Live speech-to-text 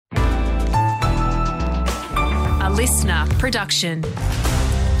listener production.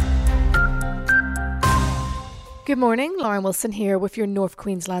 Good morning, Lauren Wilson here with your North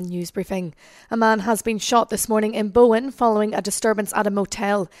Queensland news briefing. A man has been shot this morning in Bowen following a disturbance at a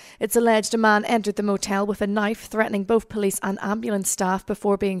motel. It's alleged a man entered the motel with a knife, threatening both police and ambulance staff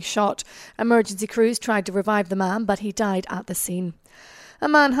before being shot. Emergency crews tried to revive the man, but he died at the scene. A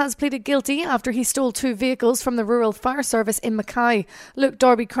man has pleaded guilty after he stole 2 vehicles from the Rural Fire Service in Mackay. Luke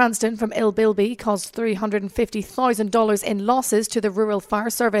Darby Cranston from Ilbilby caused $350,000 in losses to the Rural Fire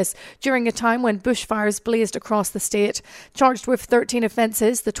Service during a time when bushfires blazed across the state. Charged with 13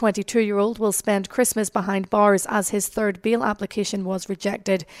 offences, the 22-year-old will spend Christmas behind bars as his third bail application was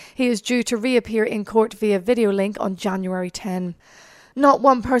rejected. He is due to reappear in court via video link on January 10. Not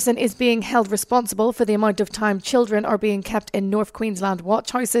one person is being held responsible for the amount of time children are being kept in North Queensland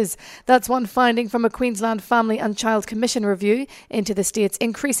watchhouses. That's one finding from a Queensland Family and Child Commission review into the state's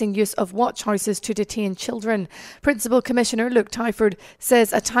increasing use of watchhouses to detain children. Principal Commissioner Luke Tyford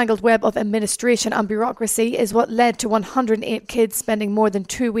says a tangled web of administration and bureaucracy is what led to 108 kids spending more than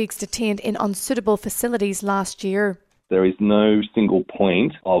 2 weeks detained in unsuitable facilities last year. There is no single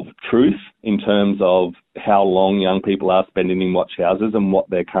point of truth in terms of how long young people are spending in watch houses and what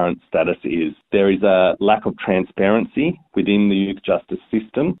their current status is. There is a lack of transparency within the youth justice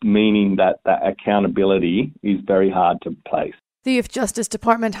system, meaning that accountability is very hard to place. The Youth Justice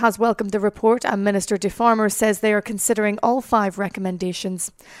Department has welcomed the report and Minister DeFarmer says they are considering all 5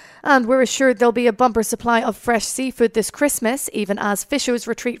 recommendations. And we're assured there'll be a bumper supply of fresh seafood this Christmas, even as fishers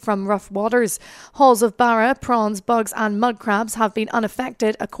retreat from rough waters. Hauls of barra, prawns, bugs and mud crabs have been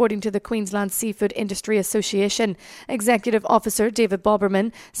unaffected, according to the Queensland Seafood Industry Association. Executive Officer David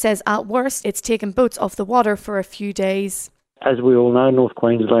Boberman says at worst it's taken boats off the water for a few days. As we all know, North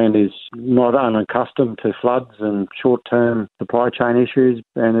Queensland is not unaccustomed to floods and short-term supply chain issues,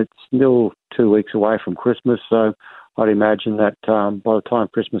 and it's still 2 weeks away from Christmas, so I'd imagine that by the time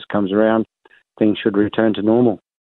Christmas comes around, things should return to normal.